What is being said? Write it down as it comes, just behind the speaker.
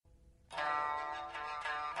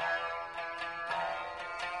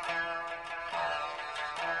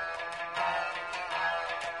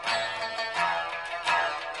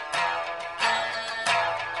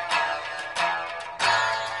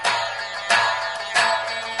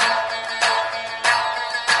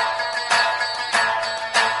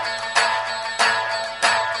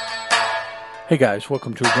Hey guys,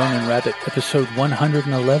 welcome to Ronin Rabbit, episode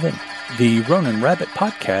 111. The Ronin Rabbit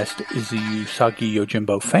podcast is the Usagi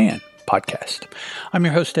Yojimbo fan podcast. I'm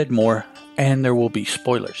your host, Ed Moore, and there will be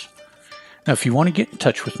spoilers. Now, if you want to get in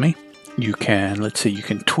touch with me, you can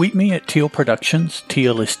tweet me at Teal Productions.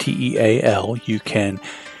 Teal is T-E-A-L. You can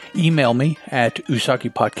email me at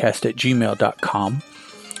usagipodcast@gmail.com.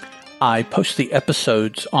 I post the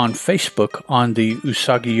episodes on Facebook on the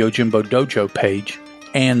Usagi Yojimbo Dojo page,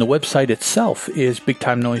 and the website itself is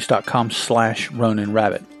bigtimenoise.com/Ronin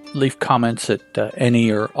Rabbit. Leave comments at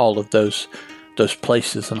any or all of those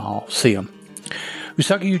places, and I'll see them.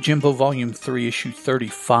 Usagi Yojimbo Volume 3, Issue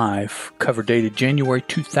 35, cover dated January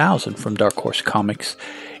 2000 from Dark Horse Comics,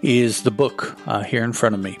 is the book here in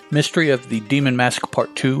front of me. Mystery of the Demon Mask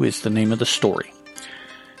Part 2 is the name of the story.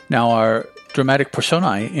 Now, our dramatic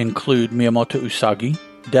personae include Miyamoto Usagi,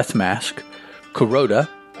 Death Mask, Kuroda,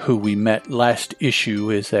 who we met last issue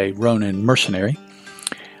is a Ronin mercenary,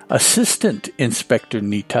 Assistant Inspector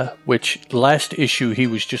Nita, which last issue he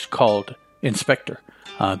was just called Inspector.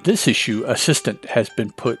 This issue, Assistant has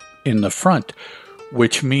been put in the front,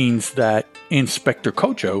 which means that Inspector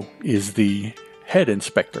Kojo is the head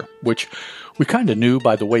inspector, which we kind of knew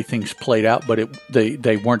by the way things played out, but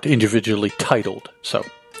they weren't individually titled. So,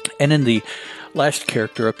 and then the last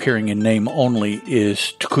character appearing in name only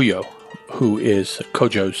is Takuyo, who is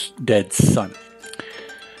Kojo's dead son.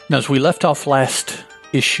 Now, as we left off last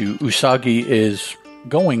issue, Usagi is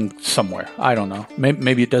going somewhere. I don't know.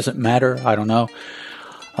 Maybe it doesn't matter. I don't know.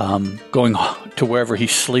 Going to wherever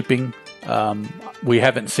he's sleeping. We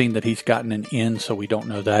haven't seen that he's gotten an inn, so we don't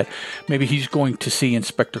know that. Maybe he's going to see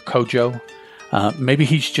Inspector Kojo. Maybe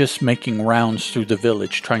he's just making rounds through the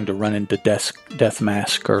village, trying to run into Death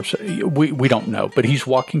Mask. We don't know, but he's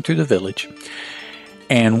walking through the village.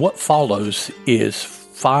 And what follows is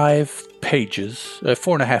 4.5 pages,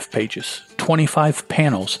 25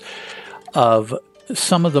 panels of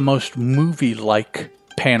some of the most movie-like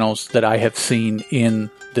panels that I have seen in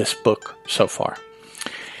this book so far.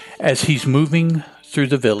 As he's moving through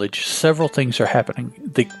the village, several things are happening.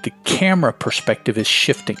 The camera perspective is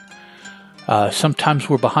shifting. Sometimes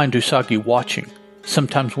we're behind Usagi watching.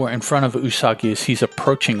 Sometimes we're in front of Usagi as he's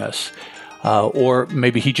approaching us. Or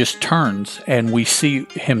maybe he just turns and we see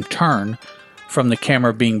him turn from the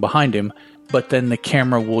camera being behind him, but then the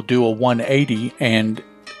camera will do a 180 and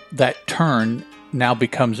that turn now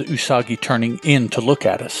becomes Usagi turning in to look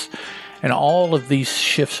at us. And all of these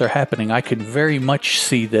shifts are happening. I could very much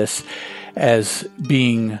see this as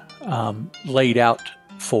being laid out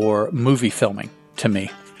for movie filming to me.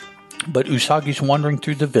 But Usagi's wandering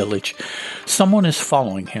through the village. Someone is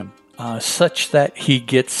following him, such that he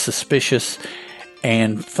gets suspicious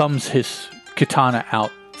and thumbs his katana out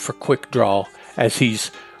for quick draw as he's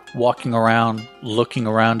walking around, looking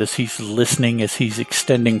around, as he's listening, as he's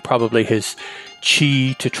extending probably his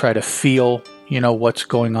chi to try to feel, what's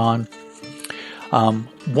going on.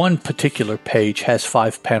 One particular page has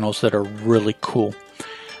 5 panels that are really cool.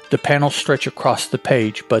 The panels stretch across the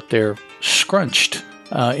page, but they're scrunched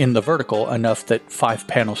in the vertical enough that 5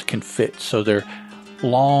 panels can fit. So they're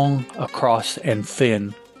long across and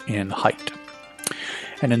thin in height.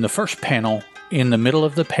 And in the first panel, in the middle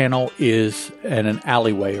of the panel is an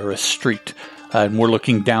alleyway or a street. And we're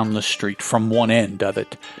looking down the street from one end of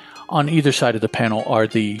it. On either side of the panel are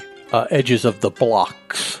the edges of the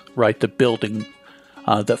blocks, right? The building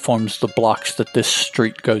that forms the blocks that this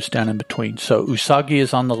street goes down in between. So Usagi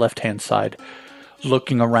is on the left-hand side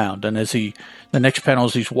looking around. And the next panel,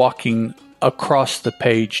 as he's walking across the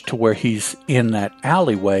page to where he's in that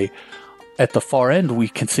alleyway, at the far end we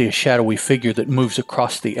can see a shadowy figure that moves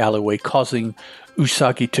across the alleyway, causing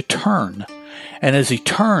Usagi to turn. And as he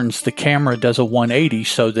turns, the camera does a 180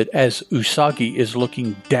 so that as Usagi is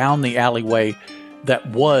looking down the alleyway that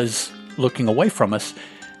was looking away from us,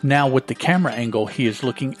 now with the camera angle, he is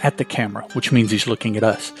looking at the camera, which means he's looking at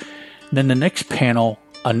us. Then the next panel,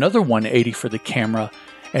 another 180 for the camera,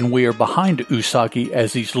 and we are behind Usagi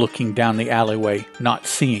as he's looking down the alleyway, not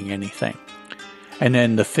seeing anything. And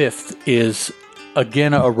then the fifth is,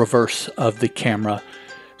 again, a reverse of the camera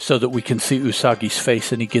so that we can see Usagi's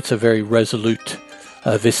face, and he gets a very resolute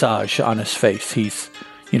visage on his face. He's,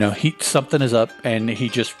 something is up, and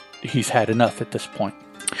he's had enough at this point.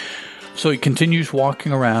 So he continues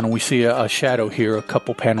walking around, and we see a shadow here a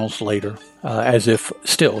couple panels later, as if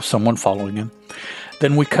still someone following him.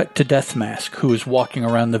 Then we cut to Death Mask, who is walking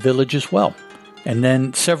around the village as well. And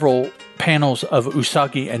then several panels of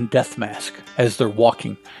Usagi and Death Mask as they're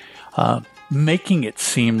walking, making it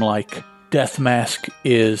seem like Death Mask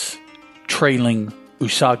is trailing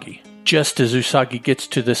Usagi. just as Usagi gets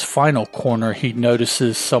to this final corner, he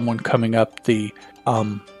notices someone coming up the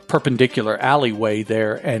perpendicular alleyway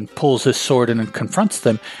there and pulls his sword in and confronts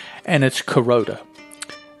them, and it's Kuroda.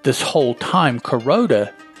 This whole time,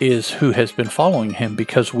 Kuroda is who has been following him,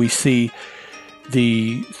 because we see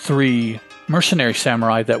the 3 mercenary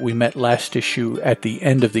samurai that we met last issue at the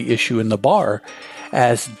end of the issue in the bar,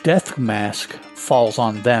 as Death Mask falls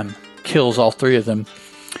on them, kills all 3 of them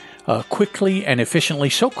quickly and efficiently,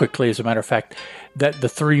 so quickly, as a matter of fact, that the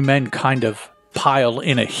 3 men kind of pile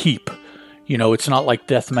in a heap. You know, it's not like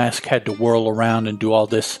Death Mask had to whirl around and do all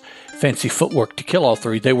this fancy footwork to kill all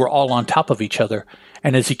 3. They were all on top of each other,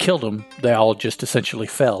 and as he killed them, they all just essentially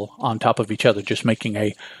fell on top of each other, just making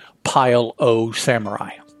a pile O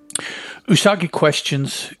samurai. Usagi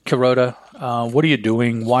questions Kuroda, what are you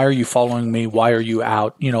doing? Why are you following me? Why are you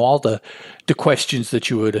out? You know, all the questions that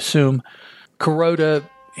you would assume. Kuroda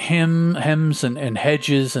hems and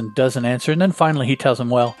hedges and doesn't answer. And then finally he tells him,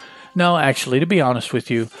 well, no, actually, to be honest with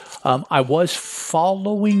you, I was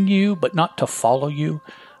following you, but not to follow you.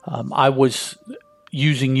 I was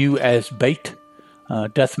using you as bait.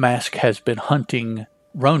 Death Mask has been hunting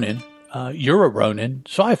Ronin. You're a Ronin,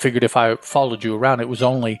 so I figured if I followed you around, it was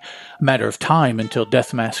only a matter of time until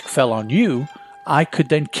Death Mask fell on you. I could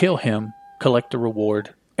then kill him, collect the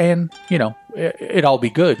reward, and, you know, it'd all be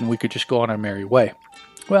good, and we could just go on our merry way.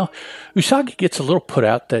 Well, Usagi gets a little put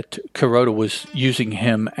out that Kuroda was using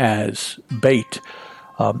him as bait,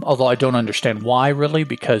 although I don't understand why, really,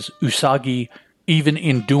 because Usagi, even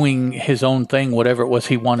in doing his own thing, whatever it was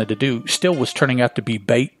he wanted to do, still was turning out to be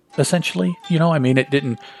bait, essentially. You know, I mean, it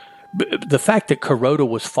didn't... The fact that Kuroda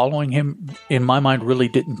was following him, in my mind, really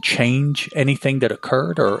didn't change anything that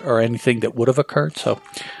occurred or anything that would have occurred. So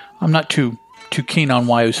I'm not too keen on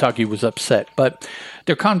why Usagi was upset. But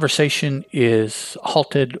their conversation is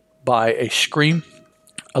halted by a scream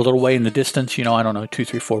a little way in the distance. You know, I don't know, 2,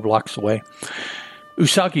 3, 4 blocks away.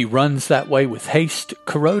 Usagi runs that way with haste.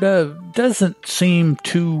 Kuroda doesn't seem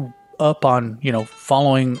too up on, you know,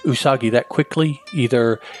 following Usagi that quickly.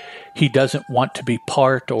 Either he doesn't want to be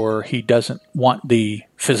part, or he doesn't want the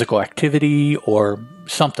physical activity, or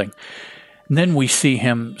something. And then we see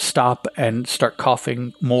him stop and start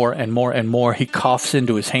coughing more and more and more. He coughs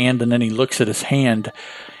into his hand, and then he looks at his hand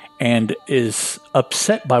and is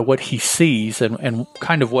upset by what he sees. And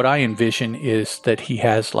kind of what I envision is that he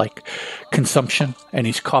has like consumption, and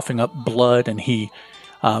he's coughing up blood, and he...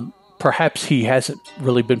 perhaps he hasn't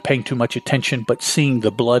really been paying too much attention, but seeing the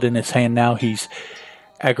blood in his hand now, he's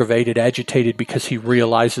aggravated, agitated, because he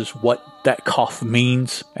realizes what that cough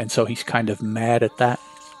means, and so he's kind of mad at that.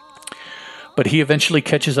 But he eventually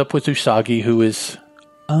catches up with Usagi, who is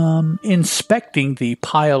inspecting the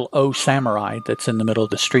pile O samurai that's in the middle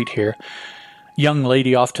of the street here. Young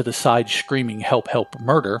lady off to the side screaming, help, help,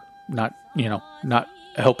 murder, not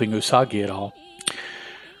helping Usagi at all.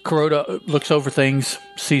 Kuroda looks over things,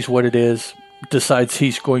 sees what it is, decides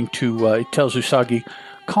he's going to, he tells Usagi,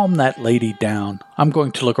 calm that lady down. I'm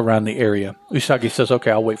going to look around the area. Usagi says, okay,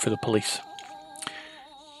 I'll wait for the police.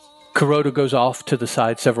 Kuroda goes off to the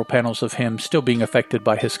side, several panels of him still being affected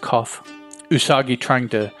by his cough. Usagi, trying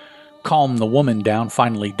to calm the woman down,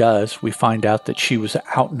 finally does. We find out that she was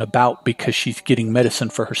out and about because she's getting medicine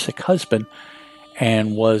for her sick husband,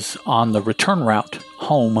 and was on the return route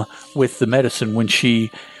home with the medicine when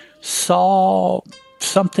she saw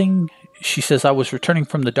something. She says, I was returning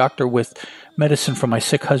from the doctor with medicine for my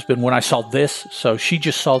sick husband when I saw this. So she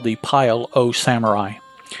just saw the pile O samurai.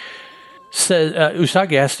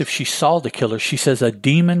 Usagi asked if she saw the killer. She says, a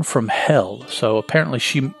demon from hell. So apparently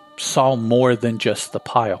she saw more than just the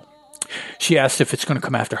pile. She asked if it's going to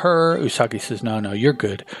come after her. Usagi says, no, you're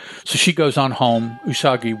good. So she goes on home.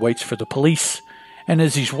 Usagi waits for the police. And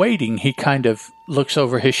as he's waiting, he kind of looks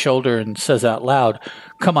over his shoulder and says out loud,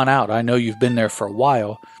 come on out. I know you've been there for a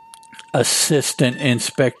while. Assistant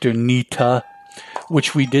Inspector Nita,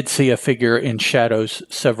 which we did see a figure in shadows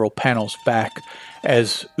several panels back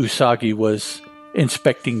as Usagi was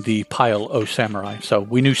inspecting the pile O samurai. So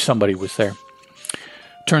we knew somebody was there.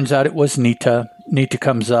 Turns out it was Nita. Nita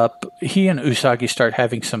comes up. He and Usagi start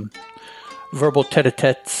having some verbal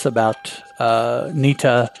tete-a-tetes about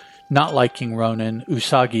Nita not liking Ronin,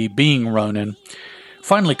 Usagi being Ronin.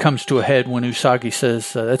 Finally comes to a head when Usagi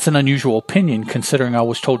says, that's an unusual opinion considering I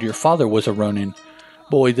was told your father was a Ronin.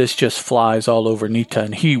 Boy, this just flies all over Nita,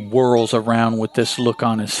 and he whirls around with this look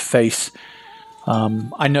on his face.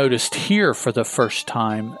 I noticed here for the first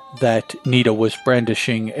time that Nita was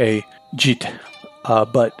brandishing a jit,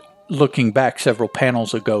 but looking back several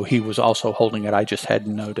panels ago, he was also holding it. I just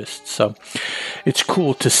hadn't noticed. So it's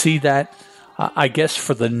cool to see that. I guess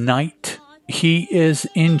for the night, he is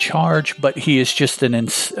in charge, but he is just an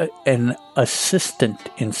assistant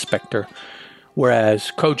inspector,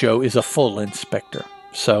 whereas Kojo is a full inspector.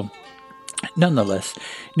 So, nonetheless,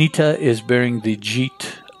 Nita is bearing the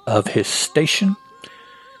jeet of his station.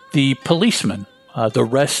 The policeman, the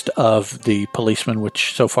rest of the policemen,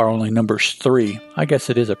 which so far only numbers 3, I guess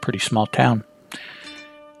it is a pretty small town,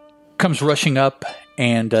 comes rushing up,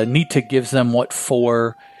 and Nita gives them what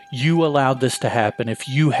for. You allowed this to happen. If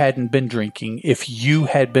you hadn't been drinking, if you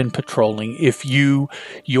had been patrolling, if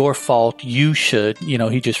your fault, you should,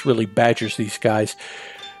 he just really badgers these guys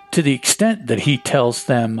to the extent that he tells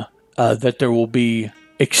them that there will be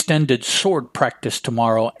extended sword practice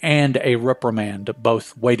tomorrow and a reprimand,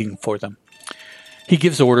 both waiting for them. He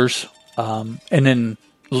gives orders and then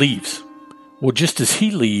leaves. Well, just as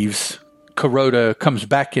he leaves, Kuroda comes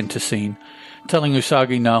back into scene, telling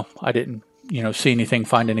Usagi, no, I didn't, see anything,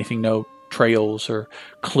 find anything, no trails or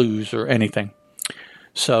clues or anything.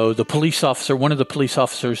 So the police officer, one of the police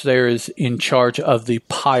officers there, is in charge of the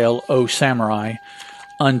pile O samurai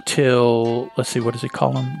until, let's see, what does he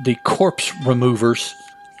call them? The corpse removers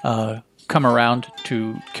come around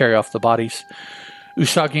to carry off the bodies.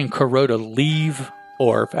 Usagi and Kuroda leave,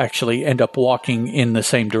 or actually end up walking in the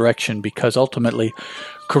same direction, because ultimately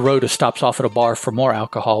Kuroda stops off at a bar for more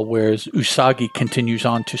alcohol, whereas Usagi continues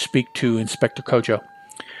on to speak to Inspector Kojo.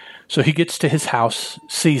 So he gets to his house,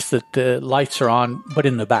 sees that the lights are on, but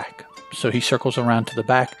in the back. So he circles around to the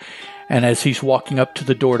back, and as he's walking up to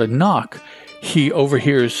the door to knock, he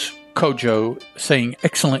overhears Kojo saying,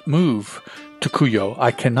 "Excellent move, Takuyo.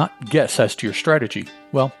 I cannot guess as to your strategy."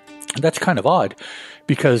 Well, that's kind of odd,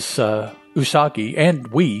 because Usagi and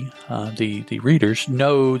we, the readers,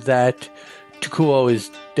 know that Takuyo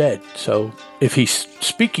is dead. So if he's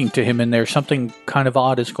speaking to him in there, something kind of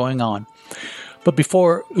odd is going on. But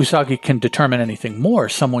before Usagi can determine anything more,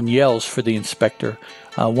 someone yells for the inspector.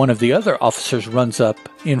 One of the other officers runs up,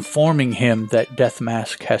 informing him that Death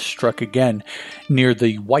Mask has struck again near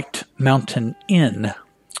the White Mountain Inn.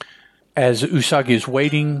 As Usagi is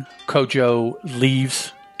waiting, Kojo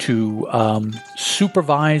leaves to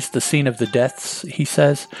supervise the scene of the deaths, he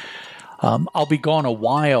says. I'll be gone a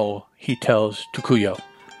while, he tells Takuyo.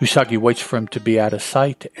 Usagi waits for him to be out of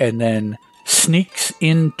sight and then sneaks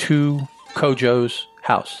into Kojo's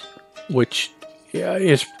house, which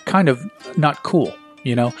is kind of not cool,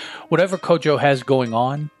 Whatever Kojo has going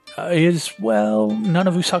on is, well, none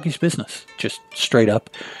of Usagi's business, just straight up.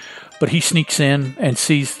 But he sneaks in and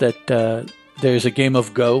sees that there's a game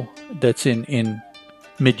of Go that's in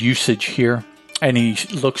mid-usage here. And he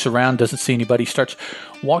looks around, doesn't see anybody, starts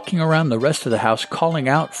walking around the rest of the house, calling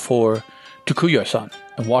out for Takuyo-san.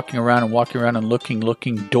 And walking around and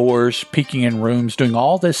looking, doors, peeking in rooms, doing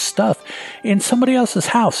all this stuff in somebody else's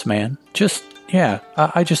house, man.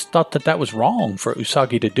 I just thought that was wrong for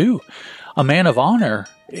Usagi to do. A man of honor,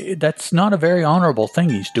 that's not a very honorable thing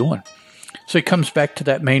he's doing. So he comes back to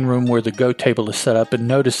that main room where the Go table is set up and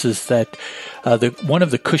notices that one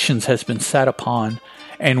of the cushions has been sat upon.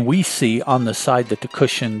 And we see on the side that the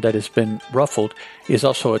cushion that has been ruffled is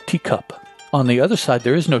also a teacup. On the other side,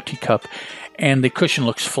 there is no teacup, and the cushion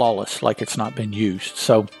looks flawless, like it's not been used.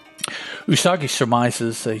 So Usagi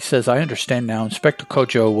surmises, he says, I understand now, Inspector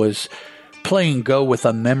Kojo was playing Go with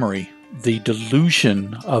a memory, the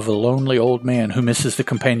delusion of a lonely old man who misses the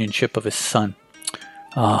companionship of his son.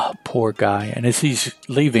 Ah, poor guy. And as he's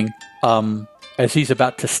leaving, as he's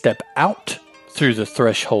about to step out through the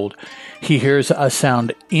threshold, he hears a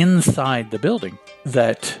sound inside the building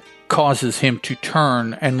that causes him to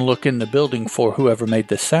turn and look in the building for whoever made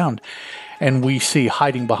this sound. And we see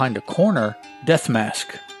hiding behind a corner Death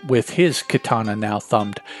Mask with his katana now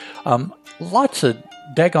thumbed. Lots of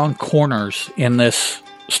daggone corners in this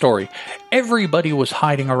story. Everybody was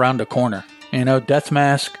hiding around a corner. Death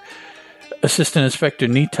Mask, Assistant Inspector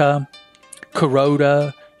Nita,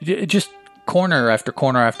 Kuroda, just corner after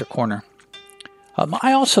corner after corner.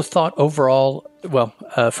 I also thought overall,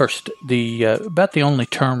 first, about the only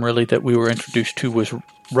term really that we were introduced to was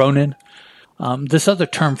Ronin. This other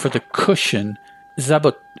term for the cushion,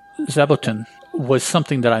 Zabotin, was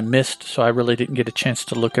something that I missed, so I really didn't get a chance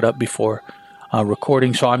to look it up before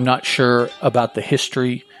recording, so I'm not sure about the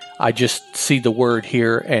history. I just see the word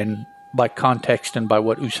here, and by context and by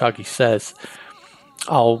what Usagi says,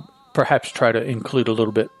 I'll perhaps try to include a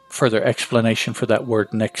little bit further explanation for that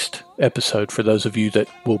word next episode. For those of you that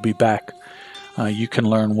will be back, you can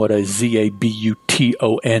learn what a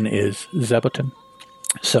Zabuton is, Zabuton.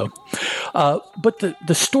 So, but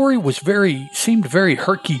the story seemed very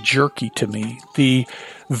herky-jerky to me. The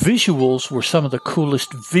visuals were some of the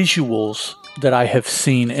coolest visuals that I have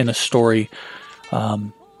seen in a story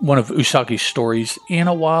one of Usagi's stories in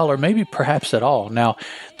a while, or maybe perhaps at all. Now,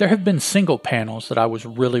 there have been single panels that I was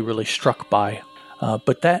really, really struck by,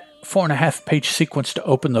 but that 4.5-page sequence to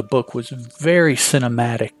open the book was very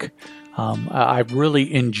cinematic. I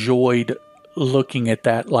really enjoyed looking at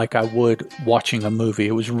that like I would watching a movie.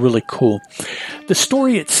 It was really cool. The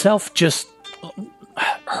story itself just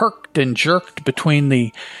herked and jerked between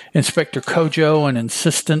the Inspector Kojo and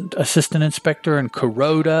assistant inspector and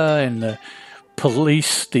Kuroda and the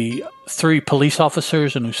police, the 3 police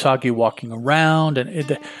officers and Usagi walking around, and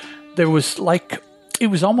it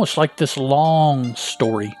was almost like this long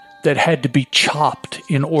story that had to be chopped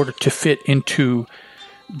in order to fit into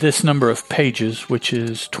this number of pages, which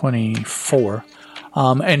is 24.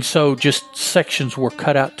 And so just sections were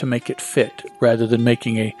cut out to make it fit rather than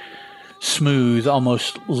making a smooth,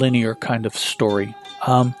 almost linear kind of story.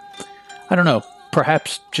 I don't know,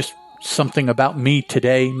 perhaps just something about me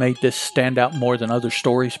today made this stand out more than other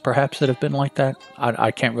stories perhaps that have been like that.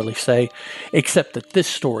 I can't really say, except that this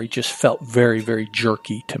story just felt very, very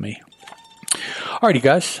jerky to me. Alrighty,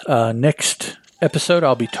 guys. Next episode,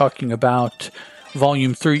 I'll be talking about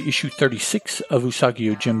Volume 3, Issue 36 of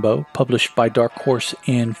Usagi Yojimbo, published by Dark Horse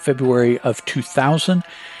in February of 2000.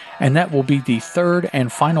 And that will be the third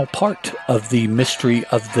and final part of the Mystery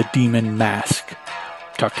of the Demon Mask.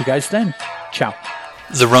 Talk to you guys then. Ciao.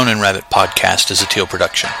 The Ronin Rabbit podcast is a Teal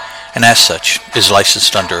production, and as such, is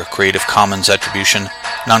licensed under a Creative Commons Attribution,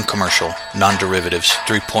 Non-Commercial, Non-Derivatives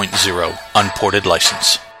 3.0 Unported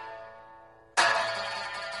license.